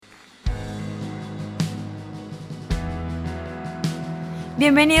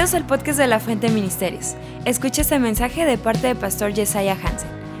Bienvenidos al podcast de la Fuente Ministerios. Escucha este mensaje de parte del pastor Jesiah Hansen.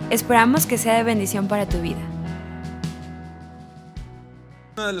 Esperamos que sea de bendición para tu vida.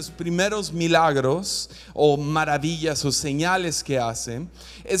 Uno de los primeros milagros o maravillas o señales que hace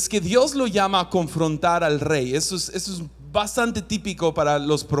es que Dios lo llama a confrontar al rey. Eso es bastante típico para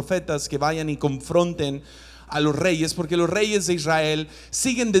los profetas, que vayan y confronten a los reyes, porque los reyes de Israel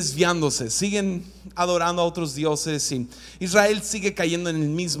siguen desviándose, siguen adorando a otros dioses, y Israel sigue cayendo en el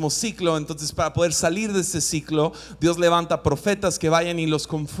mismo ciclo. Entonces, para poder salir de ese ciclo, Dios levanta profetas que vayan y los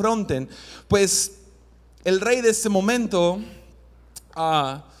confronten. Pues el rey de este momento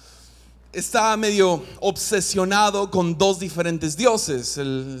está medio obsesionado con dos diferentes dioses,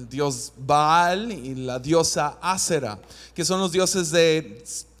 el dios Baal y la diosa Asera, que son los dioses de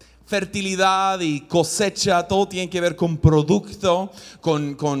fertilidad y cosecha. Todo tiene que ver con producto,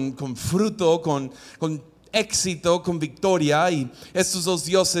 con fruto, con éxito, con victoria. Y estos dos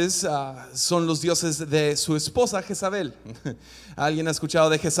dioses son los dioses de su esposa Jezabel. ¿Alguien ha escuchado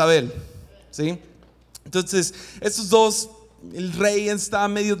de Jezabel? ¿Sí? Entonces, estos dos, el rey está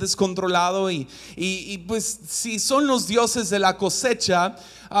medio descontrolado y pues si son los dioses de la cosecha,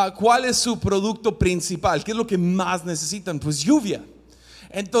 ¿cuál es su producto principal? ¿Qué es lo que más necesitan? Pues lluvia.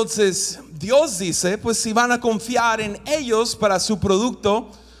 Entonces Dios dice, pues si van a confiar en ellos para su producto,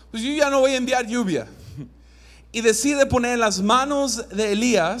 pues yo ya no voy a enviar lluvia. Y decide poner en las manos de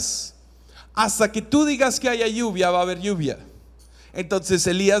Elías: hasta que tú digas que haya lluvia, va a haber lluvia. Entonces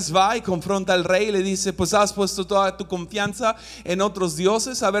Elías va y confronta al rey y le dice: pues has puesto toda tu confianza en otros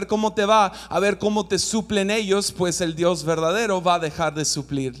dioses, a ver cómo te va, a ver cómo te suplen ellos, pues el Dios verdadero va a dejar de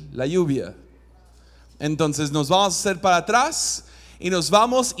suplir la lluvia. Entonces nos vamos a hacer para atrás y nos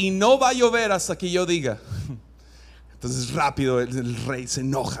vamos, y no va a llover hasta que yo diga. Entonces rápido el rey se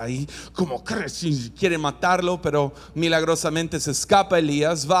enoja y como quiere matarlo, pero milagrosamente se escapa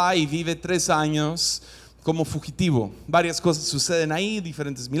Elías, va y vive 3 años como fugitivo. Varias cosas suceden ahí,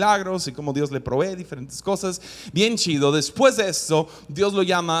 diferentes milagros y cómo Dios le provee diferentes cosas. Bien chido. Después de esto, Dios lo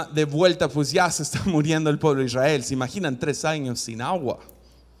llama de vuelta, pues ya se está muriendo el pueblo de Israel. ¿Se imaginan 3 años sin agua?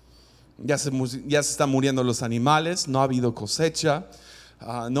 Ya se están muriendo los animales, no ha habido cosecha,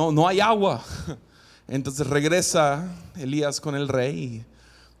 no hay agua. Entonces regresa Elías con el rey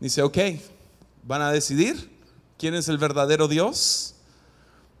y dice: ok, ¿van a decidir quién es el verdadero Dios?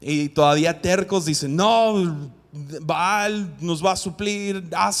 Y todavía tercos dicen: no, Baal nos va a suplir,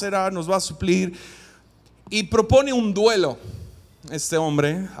 Asera nos va a suplir. Y propone un duelo este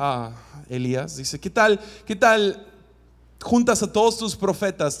hombre, Elías. Dice: ¿qué tal juntas a todos tus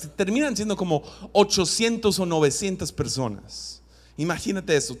profetas? Terminan siendo como 800 o 900 personas.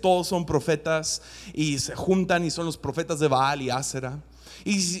 Imagínate eso, todos son profetas y se juntan y son los profetas de Baal y Asera,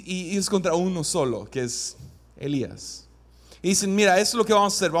 y es contra uno solo, que es Elías. Y dicen: mira, eso es lo que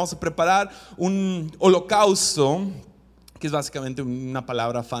vamos a hacer. Vamos a preparar un holocausto, que es básicamente una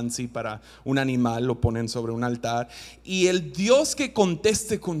palabra fancy para un animal. Lo ponen sobre un altar, y el Dios que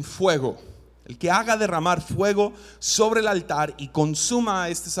conteste con fuego, el que haga derramar fuego sobre el altar y consuma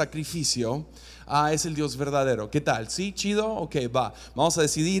este sacrificio, es el Dios verdadero. ¿Qué tal? ¿Sí? ¿Chido? Ok, va. Vamos a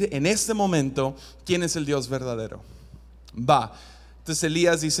decidir en este momento quién es el Dios verdadero. Va. Entonces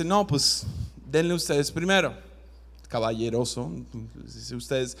Elías dice: no, pues denle ustedes primero. Caballeroso. Dice: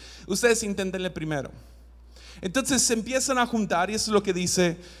 ustedes inténtenle primero. Entonces se empiezan a juntar, y eso es lo que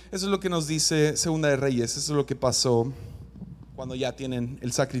dice, eso es lo que nos dice Segunda de Reyes. Eso es lo que pasó cuando ya tienen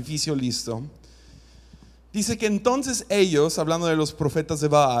el sacrificio listo. Dice que entonces ellos, hablando de los profetas de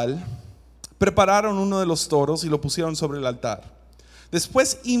Baal, prepararon uno de los toros y lo pusieron sobre el altar.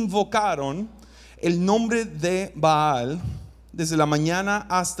 Después invocaron el nombre de Baal desde la mañana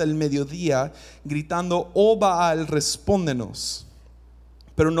hasta el mediodía, gritando: oh Baal, respóndenos.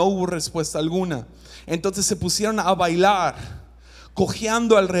 Pero no hubo respuesta alguna. Entonces se pusieron a bailar,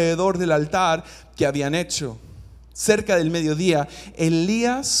 cojeando alrededor del altar que habían hecho. Cerca del mediodía,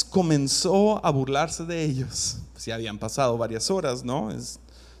 Elías comenzó a burlarse de ellos. Pues ya habían pasado varias horas, ¿no?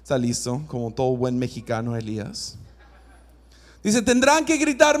 Está listo, como todo buen mexicano Elías. Dice: tendrán que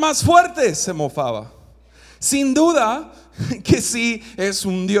gritar más fuerte, se mofaba. Sin duda que sí es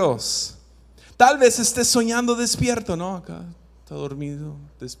un Dios. Tal vez esté soñando despierto, ¿no? Acá está dormido,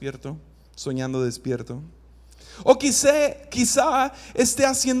 despierto, soñando despierto. O quizá esté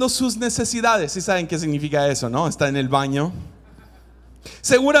haciendo sus necesidades. ¿Sí saben qué significa eso, no? Está en el baño.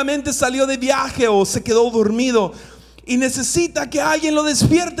 Seguramente salió de viaje o se quedó dormido y necesita que alguien lo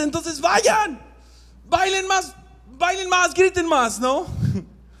despierte. Entonces vayan, bailen más, griten más, ¿no?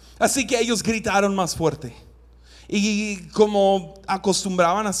 Así que ellos gritaron más fuerte. Y como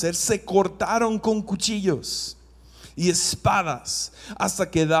acostumbraban a hacer, se cortaron con cuchillos. y espadas hasta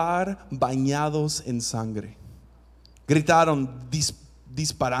quedar bañados en sangre. Gritaron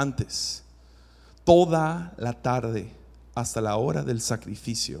disparantes toda la tarde hasta la hora del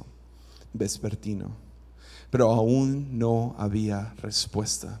sacrificio vespertino, pero aún no había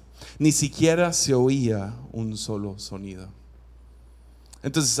respuesta, ni siquiera se oía un solo sonido.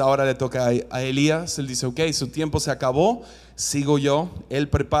 Entonces ahora le toca a Elías. Él dice: ok, su tiempo se acabó, sigo yo. Él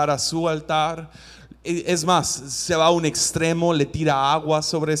prepara su altar. Es más, se va a un extremo, le tira agua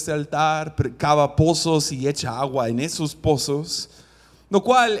sobre este altar, cava pozos y echa agua en esos pozos, lo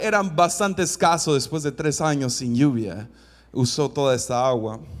cual era bastante escaso. Después de 3 años sin lluvia, usó toda esta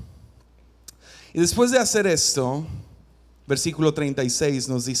agua. Y después de hacer esto, versículo 36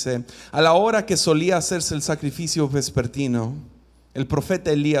 nos dice: a la hora que solía hacerse el sacrificio vespertino, el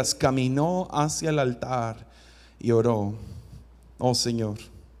profeta Elías caminó hacia el altar y oró: oh Señor,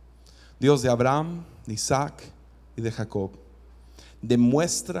 Dios de Abraham, de Isaac y de Jacob,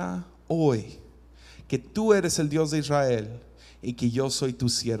 demuestra hoy que tú eres el Dios de Israel y que yo soy tu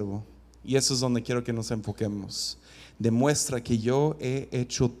siervo. Y eso es donde quiero que nos enfoquemos. Demuestra que yo he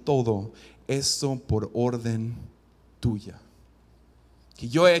hecho todo esto por orden tuya, que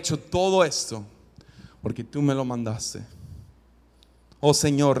yo he hecho todo esto porque tú me lo mandaste. Oh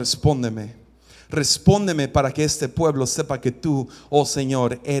Señor, respóndeme para que este pueblo sepa que tú, oh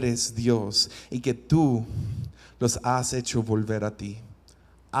Señor, eres Dios y que tú los has hecho volver a ti.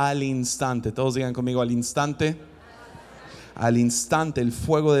 Al instante, todos digan conmigo: al instante. Al instante el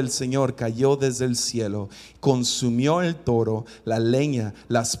fuego del Señor cayó desde el cielo, consumió el toro, la leña,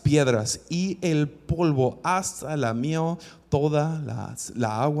 las piedras y el polvo, hasta lamió toda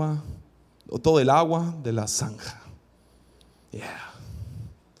la agua, o todo el agua de la zanja. Yeah.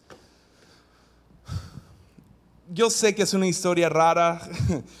 Yo sé que es una historia rara,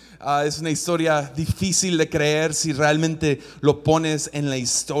 es una historia difícil de creer si realmente lo pones en la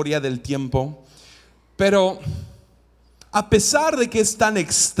historia del tiempo. Pero a pesar de que es tan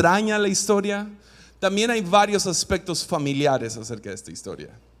extraña la historia, también hay varios aspectos familiares acerca de esta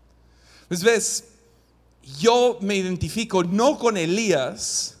historia. Pues ves, yo me identifico no con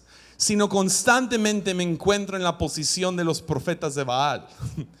Elías, sino constantemente me encuentro en la posición de los profetas de Baal.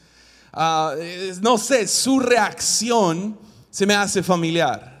 No sé, su reacción se me hace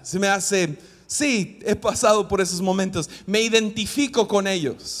familiar, se me hace, sí, he pasado por esos momentos, me identifico con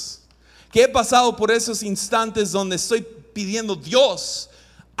ellos, que he pasado por esos instantes donde estoy pidiendo: Dios,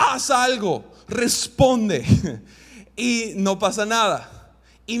 haz algo, responde, y no pasa nada.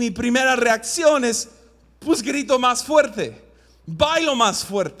 Y mi primera reacción es: pues grito más fuerte, bailo más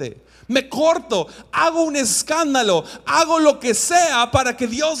fuerte, me corto, hago un escándalo, hago lo que sea para que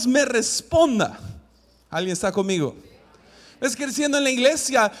Dios me responda. ¿Alguien está conmigo? Es creciendo en la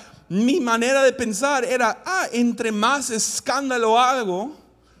iglesia, mi manera de pensar era: entre más escándalo hago,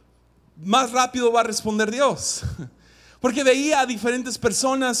 más rápido va a responder Dios. Porque veía a diferentes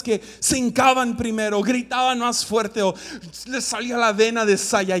personas que se hincaban primero, gritaban más fuerte, o les salía la vena de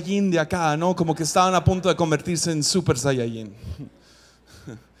Saiyajin de acá, ¿no? Como que estaban a punto de convertirse en Super Saiyajin.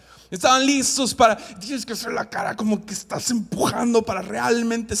 Estaban listos para, tienes que hacer la cara como que estás empujando para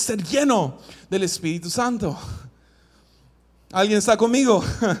realmente ser lleno del Espíritu Santo. ¿Alguien está conmigo?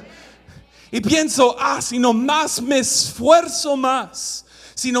 Y pienso: si nomás me esfuerzo más,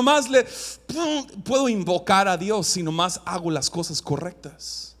 si nomás puedo invocar a Dios, si nomás hago las cosas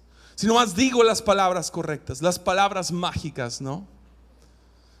correctas, si nomás digo las palabras correctas, las palabras mágicas, ¿no?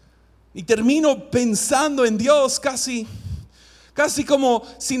 Y termino pensando en Dios casi como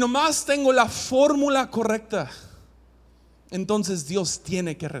si nomás tengo la fórmula correcta, entonces Dios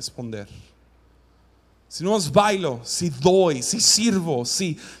tiene que responder. Si nomás bailo, si doy, si sirvo,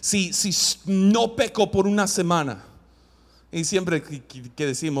 si no peco por una semana. Y siempre que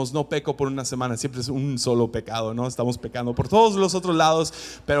decimos no peco por una semana, siempre es un solo pecado, ¿no? Estamos pecando por todos los otros lados,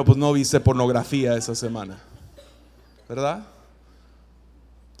 pero pues no viste pornografía esa semana, ¿verdad?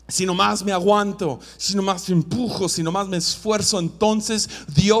 Si nomás me aguanto, si nomás me empujo, si nomás me esfuerzo, entonces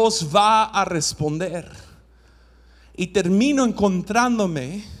Dios va a responder. Y termino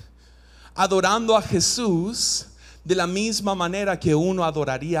encontrándome adorando a Jesús de la misma manera que uno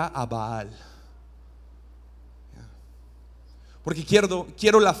adoraría a Baal. Porque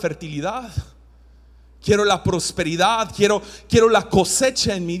quiero la fertilidad, quiero la prosperidad, quiero la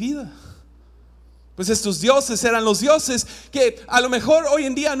cosecha en mi vida. Pues estos dioses eran los dioses que a lo mejor hoy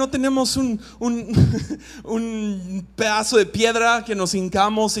en día no tenemos un pedazo de piedra que nos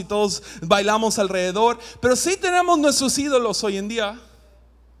hincamos y todos bailamos alrededor, pero sí tenemos nuestros ídolos hoy en día.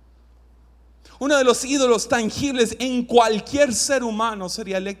 Uno de los ídolos tangibles en cualquier ser humano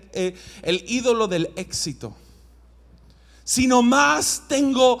sería el ídolo del éxito. si nomás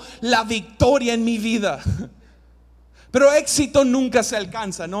tengo la victoria en mi vida. Pero éxito nunca se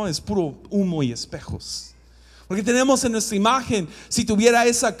alcanza, no, es puro humo y espejos. Porque tenemos en nuestra imagen, si tuviera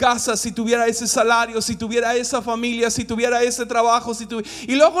esa casa, si tuviera ese salario, si tuviera esa familia, si tuviera ese trabajo,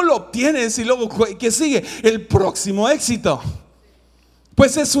 y luego lo obtienes y luego, ¿qué sigue? El próximo éxito.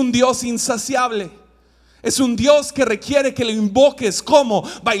 Pues es un Dios insaciable. Es un Dios que requiere que lo invoques, como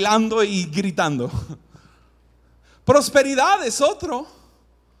bailando y gritando. Prosperidad es otro.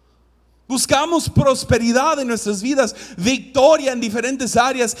 Buscamos prosperidad en nuestras vidas, victoria en diferentes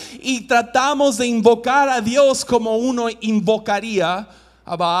áreas, y tratamos de invocar a Dios como uno invocaría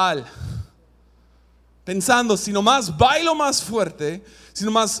a Baal. Pensando, si nomás bailo más fuerte, si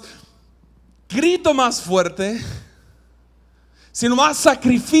nomás grito más fuerte, si nomás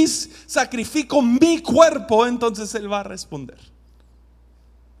sacrifico mi cuerpo, entonces Él va a responder.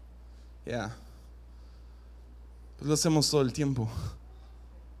 Pues lo hacemos todo el tiempo.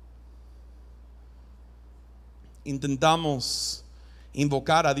 Intentamos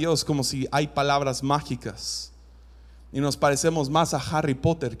invocar a Dios como si hay palabras mágicas, y nos parecemos más a Harry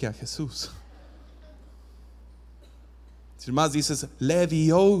Potter que a Jesús. Si más dices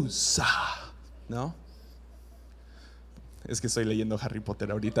Leviosa, ¿no? Es que estoy leyendo Harry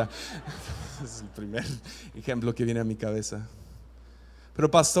Potter ahorita. Es el primer ejemplo que viene a mi cabeza. Pero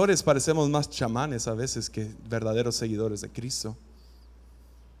pastores parecemos más chamanes a veces que verdaderos seguidores de Cristo.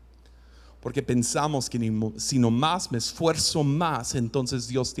 Porque pensamos que si nomás me esfuerzo más, entonces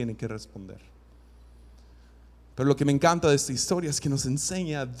Dios tiene que responder. Pero lo que me encanta de esta historia es que nos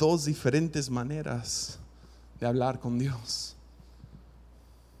enseña dos diferentes maneras de hablar con Dios.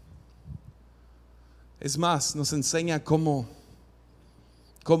 Es más, nos enseña cómo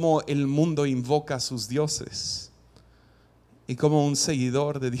el mundo invoca a sus dioses, y cómo un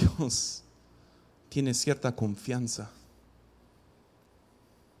seguidor de Dios tiene cierta confianza.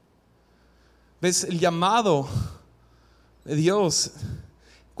 ¿Ves? El llamado de Dios,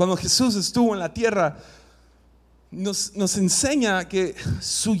 cuando Jesús estuvo en la tierra, nos enseña que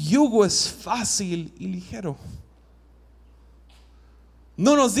su yugo es fácil y ligero.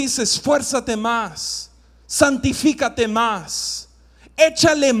 No nos dice esfuérzate más, santifícate más,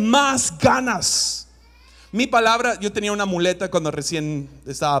 échale más ganas. Mi palabra, yo tenía una muleta cuando recién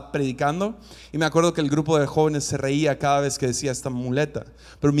estaba predicando, y me acuerdo que el grupo de jóvenes se reía cada vez que decía esta muleta.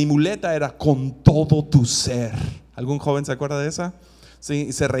 Pero mi muleta era con todo tu ser. ¿Algún joven se acuerda de esa? Sí,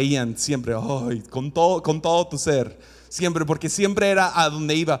 y se reían siempre, con todo tu ser. Siempre, porque siempre era a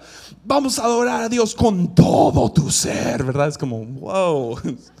donde iba. Vamos a adorar a Dios con todo tu ser, ¿verdad? Es como, wow,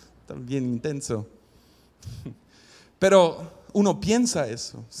 está bien intenso. Pero uno piensa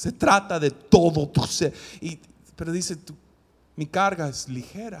eso, se trata de todo tu ser, pero dice, mi carga es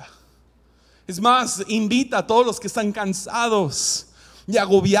ligera. Es más, invita a todos los que están cansados y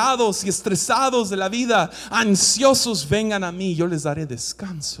agobiados y estresados de la vida, ansiosos, vengan a mí, yo les daré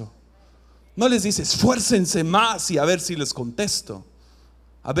descanso. No les dice esfuércense más y a ver si les contesto,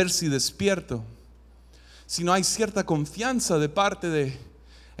 a ver si despierto. Sino hay cierta confianza de parte de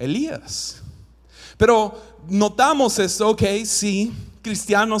Elías. Pero notamos esto, ok, sí,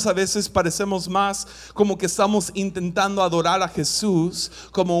 cristianos a veces parecemos más como que estamos intentando adorar a Jesús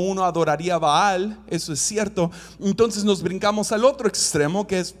como uno adoraría a Baal, eso es cierto. Entonces nos brincamos al otro extremo,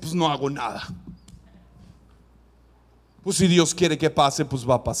 que es, pues no hago nada. Pues si Dios quiere que pase, pues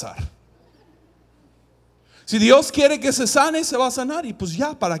va a pasar. Si Dios quiere que se sane, se va a sanar. Y pues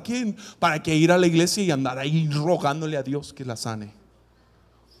ya, ¿para qué ir a la iglesia y andar ahí rogándole a Dios que la sane?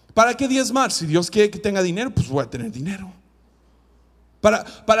 ¿Para qué diezmar? Si Dios quiere que tenga dinero, pues voy a tener dinero.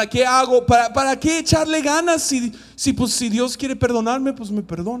 ¿Para qué hago? ¿Para qué echarle ganas? Si Dios quiere perdonarme, pues me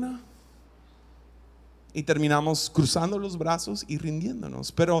perdona. Y terminamos cruzando los brazos y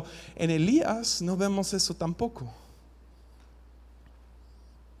rindiéndonos. Pero en Elías no vemos eso tampoco.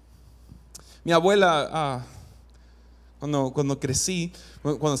 Mi abuela,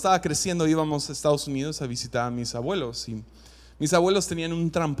 cuando estaba creciendo, íbamos a Estados Unidos a visitar a mis abuelos. Y mis abuelos tenían un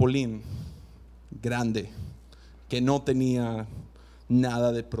trampolín grande que no tenía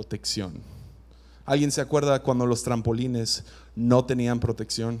nada de protección. ¿Alguien se acuerda cuando los trampolines no tenían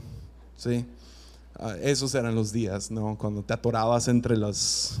protección? ¿Sí? Esos eran los días, ¿no? Cuando te atorabas entre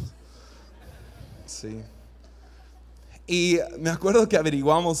los... Sí. Y me acuerdo que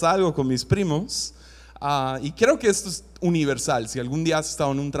averiguamos algo con mis primos, y creo que esto es universal. Si algún día has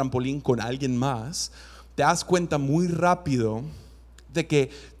estado en un trampolín con alguien más, te das cuenta muy rápido de que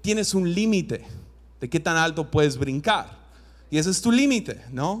tienes un límite de qué tan alto puedes brincar, y ese es tu límite,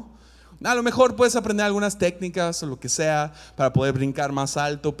 ¿no? A lo mejor puedes aprender algunas técnicas o lo que sea para poder brincar más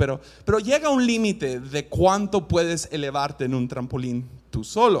alto, pero llega un límite de cuánto puedes elevarte en un trampolín tú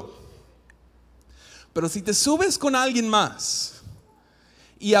solo. Pero si te subes con alguien más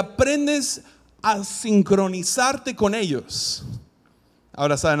y aprendes a sincronizarte con ellos,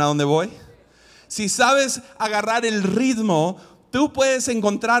 ahora saben a dónde voy. Si sabes agarrar el ritmo, tú puedes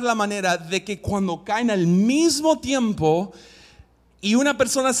encontrar la manera de que cuando caen al mismo tiempo y una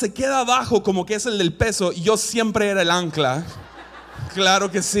persona se queda abajo como que es el del peso, yo siempre era el ancla,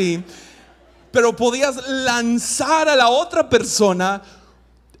 claro que sí, pero podías lanzar a la otra persona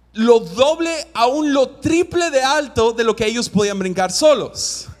lo doble, aún lo triple de alto de lo que ellos podían brincar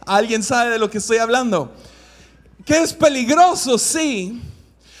solos. ¿Alguien sabe de lo que estoy hablando? Que es peligroso, sí,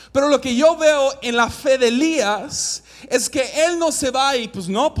 pero lo que yo veo en la fe de Elías es que él no se va y pues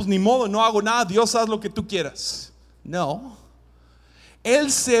ni modo, no hago nada, Dios, haz lo que tú quieras. No.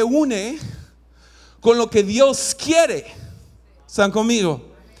 Él se une con lo que Dios quiere. ¿Están conmigo?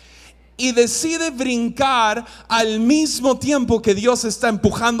 Y decide brincar al mismo tiempo que Dios está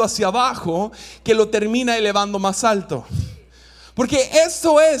empujando hacia abajo, que lo termina elevando más alto. Porque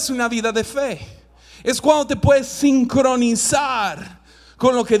esto es una vida de fe. Es cuando te puedes sincronizar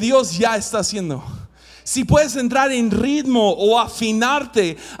con lo que Dios ya está haciendo. Si puedes entrar en ritmo o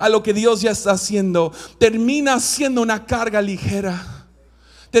afinarte a lo que Dios ya está haciendo, termina siendo una carga ligera.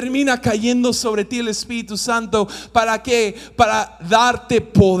 Termina cayendo sobre ti el Espíritu Santo. ¿Para qué? Para darte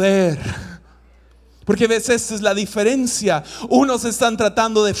poder. Porque ves, esta es la diferencia. Unos están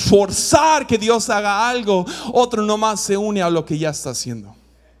tratando de forzar que Dios haga algo, otro nomás se une a lo que ya está haciendo.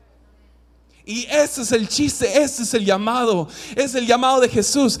 Y ese es el chiste, ese es el llamado. Es el llamado de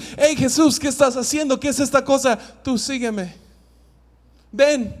Jesús. Hey Jesús, ¿qué estás haciendo? ¿Qué es esta cosa? Tú sígueme.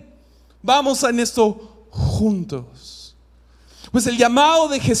 Ven, vamos en esto juntos. Pues el llamado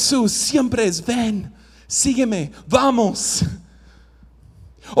de Jesús siempre es: ven, sígueme, vamos.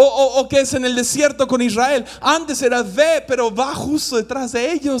 O que es en el desierto con Israel. Antes era ve, pero va justo detrás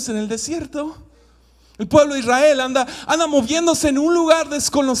de ellos en el desierto. El pueblo de Israel anda moviéndose en un lugar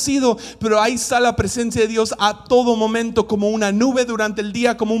desconocido, pero ahí está la presencia de Dios a todo momento, como una nube durante el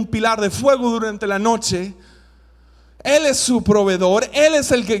día, como un pilar de fuego durante la noche. Él es su proveedor, Él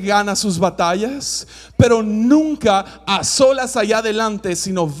es el que gana sus batallas, pero nunca a solas allá adelante,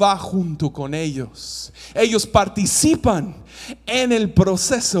 sino va junto con ellos. Ellos participan en el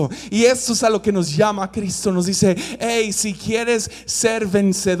proceso, y esto es a lo que nos llama Cristo. Nos dice: hey, si quieres ser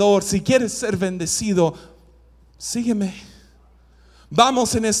vencedor, si quieres ser bendecido, sígueme.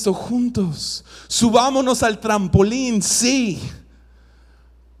 Vamos en esto juntos. Subámonos al trampolín, sí,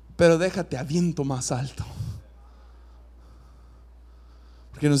 pero déjate aviento más alto.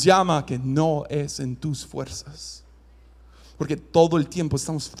 Que nos llama a que no es en tus fuerzas. Porque todo el tiempo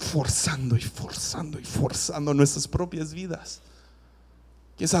estamos forzando nuestras propias vidas.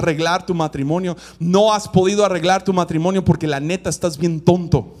 ¿Quieres arreglar tu matrimonio? No has podido arreglar tu matrimonio porque la neta estás bien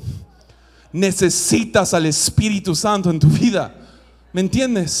tonto. Necesitas al Espíritu Santo en tu vida. ¿Me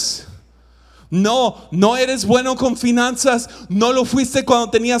entiendes? No eres bueno con finanzas. No lo fuiste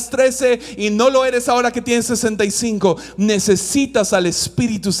cuando tenías 13 y no lo eres ahora que tienes 65. Necesitas al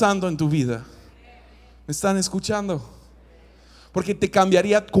Espíritu Santo en tu vida. ¿Me están escuchando? Porque te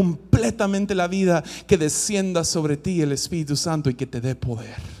cambiaría completamente la vida que descienda sobre ti el Espíritu Santo y que te dé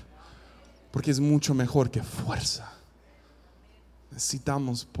poder. Porque es mucho mejor que fuerza.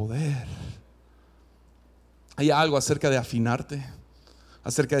 Necesitamos poder. Hay algo acerca de afinarte,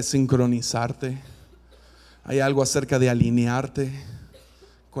 acerca de sincronizarte. Hay algo acerca de alinearte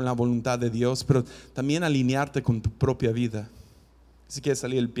con la voluntad de Dios, pero también alinearte con tu propia vida. Si quieres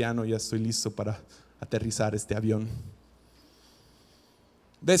salir el piano, ya estoy listo para aterrizar este avión.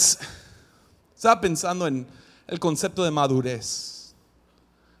 ¿Ves? Estaba pensando en el concepto de madurez.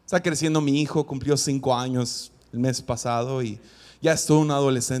 Está creciendo mi hijo, cumplió 5 años el mes pasado y ya es todo un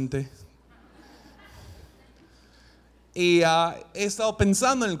adolescente. Y he estado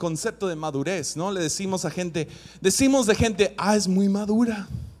pensando en el concepto de madurez, ¿no? Le decimos de gente, es muy madura.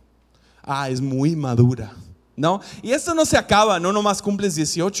 Es muy madura, ¿no? Y esto no se acaba, no nomás cumples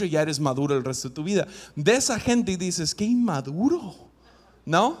 18 y ya eres maduro el resto de tu vida. Ves a gente y dices, qué inmaduro,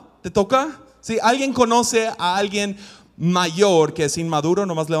 ¿no? ¿Te toca? Si alguien conoce a alguien mayor que es inmaduro,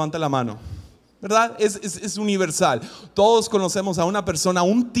 nomás levanta la mano, ¿verdad? Es universal. Todos conocemos a una persona,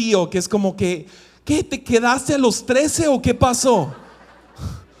 un tío que es como que, ¿qué? ¿Te quedaste a los 13 o qué pasó?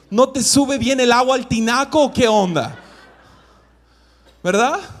 ¿No te sube bien el agua al tinaco o qué onda?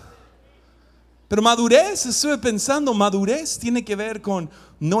 ¿Verdad? Pero madurez, estuve pensando, madurez tiene que ver con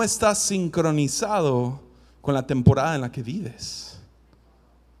no estás sincronizado con la temporada en la que vives.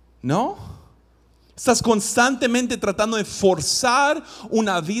 ¿No? Estás constantemente tratando de forzar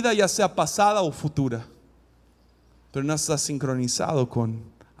una vida, ya sea pasada o futura, pero no estás sincronizado con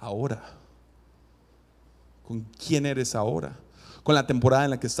ahora, con quién eres ahora, con la temporada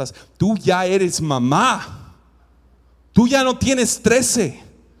en la que estás. Tú ya eres mamá. Tú ya no tienes 13.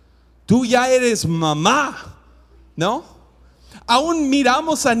 Tú ya eres mamá, ¿no? Aún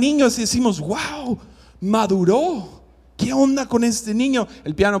miramos a niños y decimos, wow, maduró. ¿Qué onda con este niño?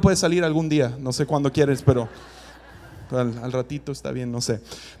 El piano puede salir algún día, no sé cuándo quieres, pero al ratito está bien, no sé.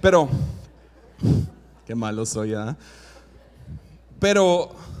 Pero, qué malo soy, ¿eh?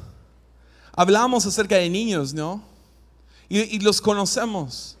 Pero hablamos acerca de niños, ¿no? Y los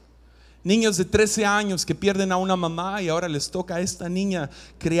conocemos. Niños de 13 años que pierden a una mamá y ahora les toca a esta niña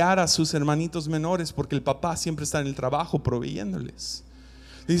criar a sus hermanitos menores porque el papá siempre está en el trabajo proveyéndoles.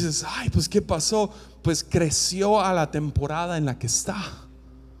 Dices, ay, pues ¿qué pasó? Pues creció a la temporada en la que está.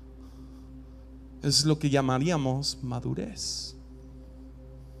 Es lo que llamaríamos madurez.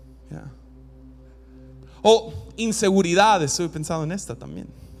 Yeah. O inseguridad, estoy pensando en esta también.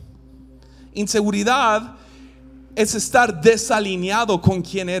 Inseguridad es estar desalineado con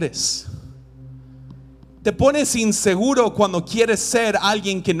quien eres. Te pones inseguro cuando quieres ser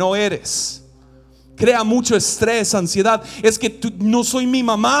alguien que no eres. Crea mucho estrés, ansiedad. Es que no soy mi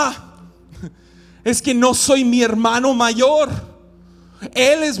mamá. Es que no soy mi hermano mayor.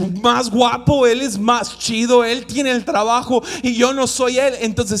 Él es más guapo, él es más chido, él tiene el trabajo y yo no soy él.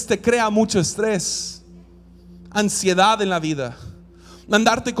 Entonces te crea mucho estrés, ansiedad en la vida.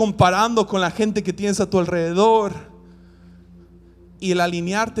 Andarte comparando con la gente que tienes a tu alrededor. Y el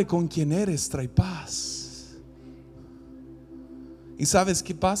alinearte con quien eres trae paz. ¿Y sabes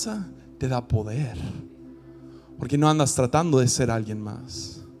qué pasa? Te da poder, porque no andas tratando de ser alguien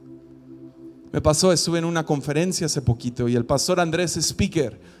más. Me pasó, estuve en una conferencia hace poquito y el pastor Andrés,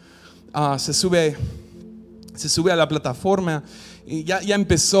 speaker, se sube a la plataforma y ya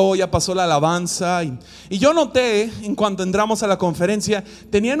empezó, ya pasó la alabanza y yo noté, en cuanto entramos a la conferencia,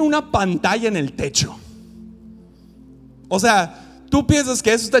 tenían una pantalla en el techo. O sea, tú piensas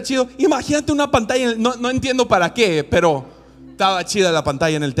que eso está chido. Imagínate una pantalla, no entiendo para qué, pero estaba chida la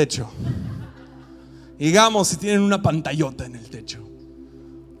pantalla en el techo. Digamos, si tienen una pantallota en el techo,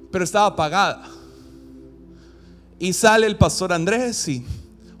 pero estaba apagada. Y sale el pastor Andrés y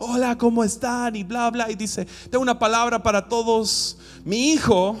hola, ¿cómo están? Y bla bla, y dice, tengo una palabra para todos. Mi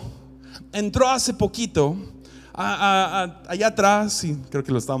hijo entró hace poquito allá atrás, y creo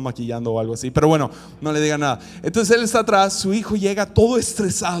que lo estaban maquillando o algo así, pero bueno, no le digan nada. Entonces él está atrás, su hijo llega todo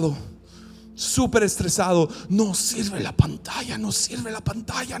estresado, súper estresado. No sirve la pantalla, no sirve la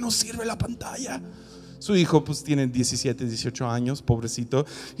pantalla, no sirve la pantalla. Su hijo pues tiene 17, 18 años, pobrecito,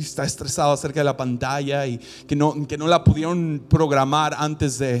 y está estresado acerca de la pantalla y que no la pudieron programar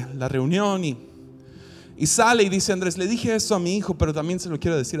antes de la reunión. Y sale y dice Andrés, le dije esto a mi hijo, pero también se lo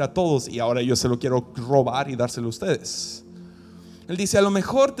quiero decir a todos y ahora yo se lo quiero robar y dárselo a ustedes. Él dice, a lo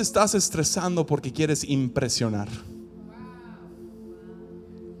mejor te estás estresando porque quieres impresionar.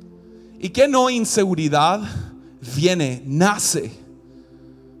 ¿Y qué no inseguridad nace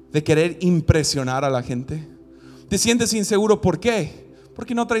de querer impresionar a la gente? Te sientes inseguro, ¿por qué?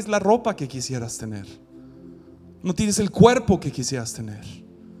 Porque no traes la ropa que quisieras tener, no tienes el cuerpo que quisieras tener,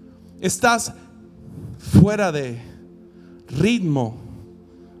 estás fuera de ritmo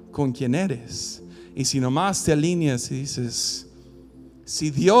con quien eres. Y si nomás te alineas y dices, si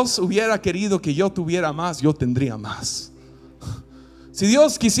Dios hubiera querido que yo tuviera más, yo tendría más. Si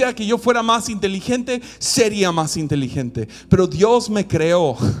Dios quisiera que yo fuera más inteligente, sería más inteligente. Pero Dios me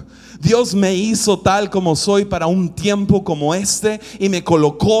creó, Dios me hizo tal como soy para un tiempo como este y me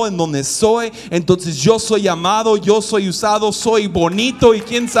colocó en donde soy. Entonces yo soy amado, yo soy usado, soy bonito y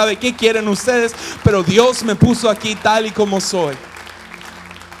quién sabe qué quieren ustedes, pero Dios me puso aquí tal y como soy.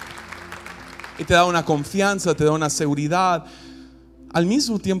 Y te da una confianza, te da una seguridad, al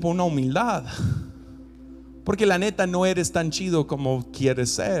mismo tiempo una humildad. Porque la neta no eres tan chido como quieres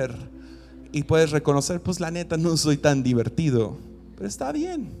ser. Y puedes reconocer, pues la neta no soy tan divertido, pero está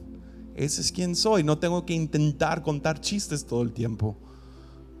bien, ese es quien soy. No tengo que intentar contar chistes todo el tiempo.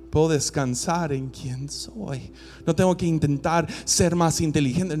 Puedo descansar en quien soy. No tengo que intentar ser más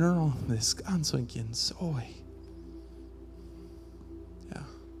inteligente. No, descanso en quien soy. Yeah.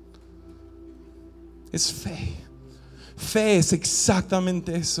 Es fe. Fe es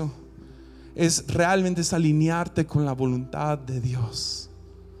exactamente eso. Es realmente alinearte con la voluntad de Dios.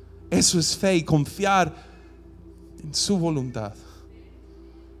 Eso es fe, y confiar en su voluntad.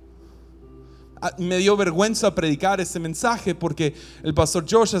 Me dio vergüenza predicar este mensaje porque el pastor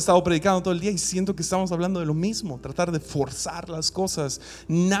Josh ha estado predicando todo el día y siento que estamos hablando de lo mismo. Tratar de forzar las cosas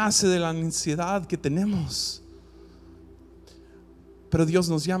nace de la ansiedad que tenemos. Pero Dios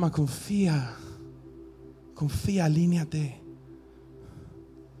nos llama: confía, alíñate.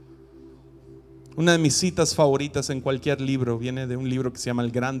 Una de mis citas favoritas en cualquier libro viene de un libro que se llama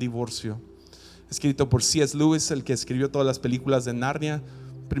El Gran Divorcio, escrito por C.S. Lewis, el que escribió todas las películas de Narnia.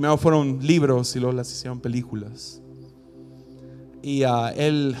 Primero fueron libros y luego las hicieron películas. Y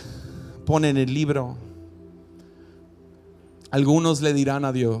él pone en el libro: algunos le dirán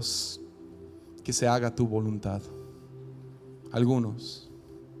a Dios que se haga tu voluntad. Algunos.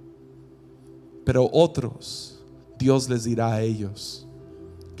 Pero otros, Dios les dirá a ellos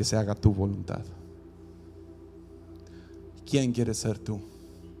que se haga tu voluntad. ¿Quién quieres ser tú?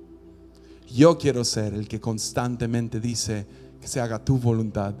 Yo quiero ser el que constantemente dice que se haga tu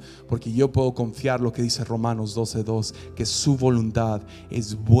voluntad, porque yo puedo confiar lo que dice Romanos 12:2, que su voluntad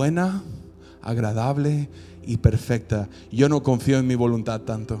es buena, agradable y perfecta. Yo no confío en mi voluntad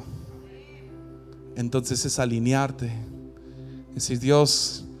tanto. Entonces es alinearte, decir: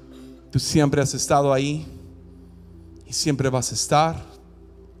 Dios, tú siempre has estado ahí y siempre vas a estar.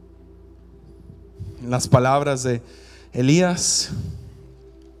 En las palabras de Elías,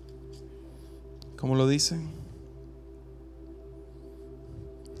 ¿cómo lo dicen?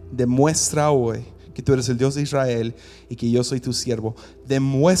 Demuestra hoy que tú eres el Dios de Israel y que yo soy tu siervo.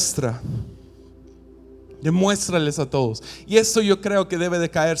 Demuéstrales a todos. Y esto yo creo que debe de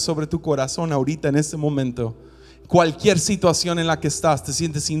caer sobre tu corazón ahorita, en este momento. Cualquier situación en la que estás, te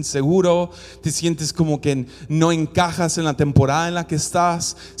sientes inseguro, te sientes como que no encajas en la temporada en la que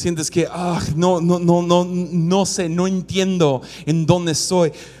estás, sientes que no sé, no entiendo en dónde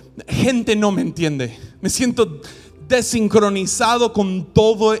estoy. Gente no me entiende. Me siento desincronizado con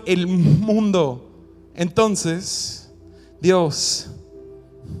todo el mundo. Entonces, Dios,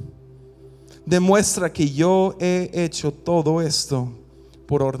 demuestra que yo he hecho todo esto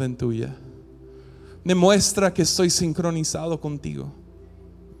por orden tuya. Demuestra que estoy sincronizado contigo.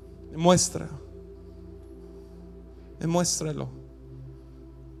 Demuéstralo.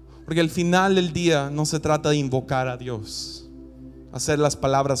 Porque al final del día no se trata de invocar a Dios, hacer las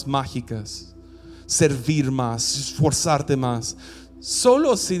palabras mágicas, servir más, esforzarte más.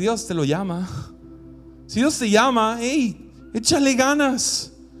 Solo si Dios te lo llama. Si Dios te llama, hey, échale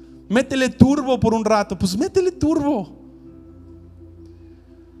ganas, métele turbo por un rato. Pues métele turbo.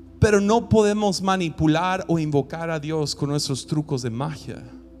 Pero no podemos manipular o invocar a Dios con nuestros trucos de magia.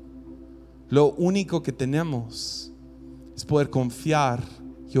 Lo único que tenemos es poder confiar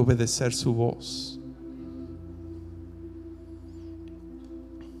y obedecer su voz.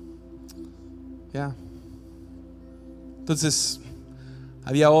 Ya. Entonces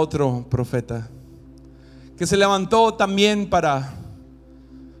había otro profeta que se levantó también para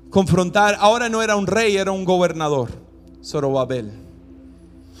confrontar. Ahora no era un rey, era un gobernador, Zorobabel.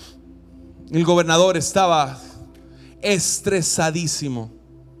 El gobernador estaba estresadísimo.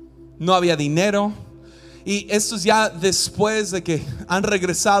 No había dinero. Y esto es ya después de que han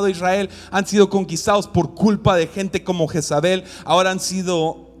regresado a Israel, han sido conquistados por culpa de gente como Jezabel. Ahora han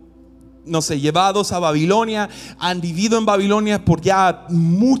sido, llevados a Babilonia. Han vivido en Babilonia por ya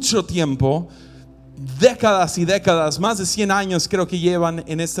mucho tiempo, décadas y décadas, más de 100 años creo que llevan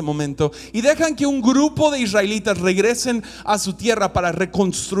en este momento. Y dejan que un grupo de israelitas regresen a su tierra para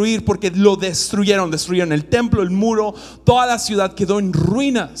reconstruir, porque lo destruyeron el templo, el muro, toda la ciudad quedó en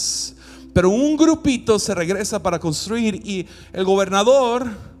ruinas. Pero un grupito se regresa para construir, y el gobernador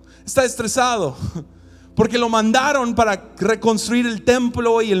está estresado porque lo mandaron para reconstruir el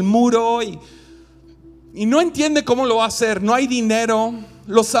templo y el muro, y no entiende cómo lo va a hacer. No hay dinero.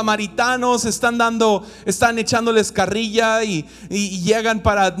 Los samaritanos están echándoles carrilla y llegan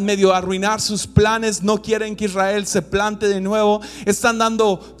para medio arruinar sus planes. No quieren que Israel se plante de nuevo. Están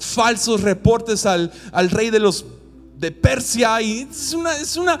dando falsos reportes al rey de Persia, y es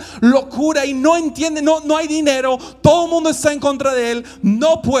una locura, y no entiende. No hay dinero, todo el mundo está en contra de él,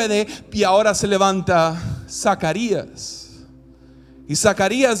 no puede. Y ahora se levanta Zacarías, y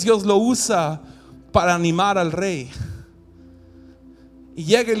Zacarías Dios lo usa para animar al rey. Y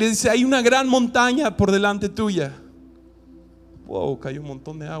llega y le dice: hay una gran montaña por delante tuya. Wow, cayó un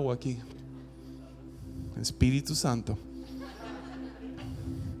montón de agua aquí. Espíritu Santo.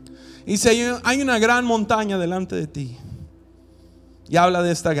 Y dice: hay una gran montaña delante de ti. Y habla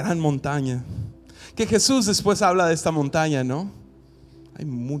de esta gran montaña, que Jesús después habla de esta montaña, ¿no? Hay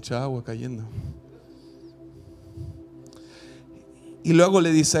mucha agua cayendo. Y luego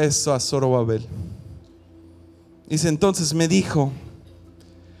le dice esto a Zorobabel. Dice: entonces me dijo: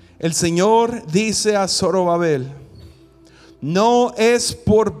 El Señor dice a Zorobabel: no es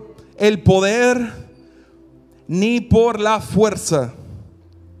por el poder ni por la fuerza,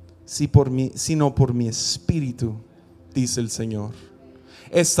 sino por mi espíritu, dice el Señor.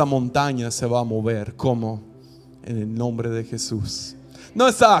 Esta montaña se va a mover. ¿Cómo? En el nombre de Jesús. No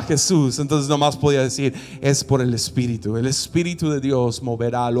estaba Jesús, entonces nomás podía decir: es por el Espíritu. El Espíritu de Dios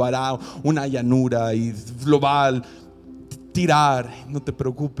moverá, lo hará una llanura y lo va a tirar. No te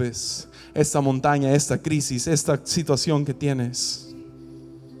preocupes. Esta montaña, esta crisis, esta situación que tienes,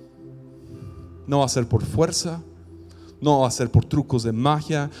 no va a ser por fuerza, no va a ser por trucos de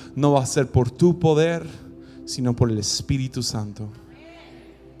magia, no va a ser por tu poder, sino por el Espíritu Santo.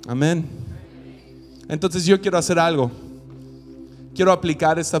 Amén. Entonces yo quiero hacer algo. Quiero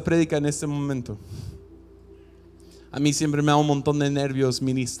aplicar esta prédica en este momento. A mí siempre me da un montón de nervios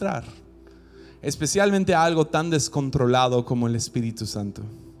ministrar, especialmente a algo tan descontrolado como el Espíritu Santo.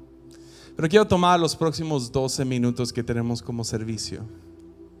 Pero quiero tomar los próximos 12 minutos que tenemos como servicio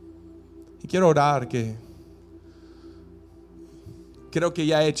y quiero orar que creo que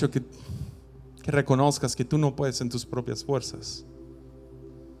ya he hecho que reconozcas que tú no puedes en tus propias fuerzas.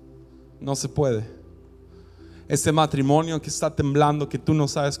 No se puede. Este matrimonio que está temblando, que tú no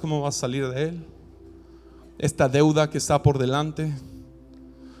sabes cómo vas a salir de él. Esta deuda que está por delante.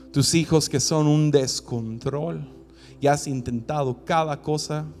 Tus hijos que son un descontrol y has intentado cada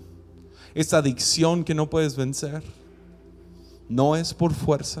cosa. Esta adicción que no puedes vencer. No es por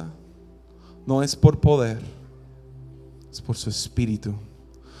fuerza, no es por poder, es por su espíritu.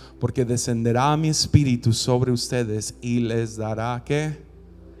 Porque descenderá mi espíritu sobre ustedes y les dará ¿qué?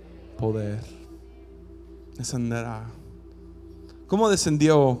 Poder. Descenderá. ¿Cómo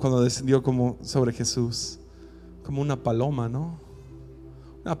descendió cuando descendió como sobre Jesús? Como una paloma, ¿no?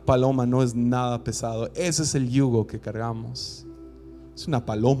 Una paloma no es nada pesado. Ese es el yugo que cargamos. Es una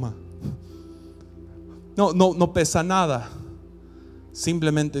paloma. No pesa nada.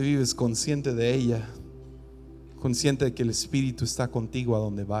 Simplemente vives consciente de ella, consciente de que el Espíritu está contigo a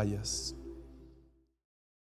donde vayas.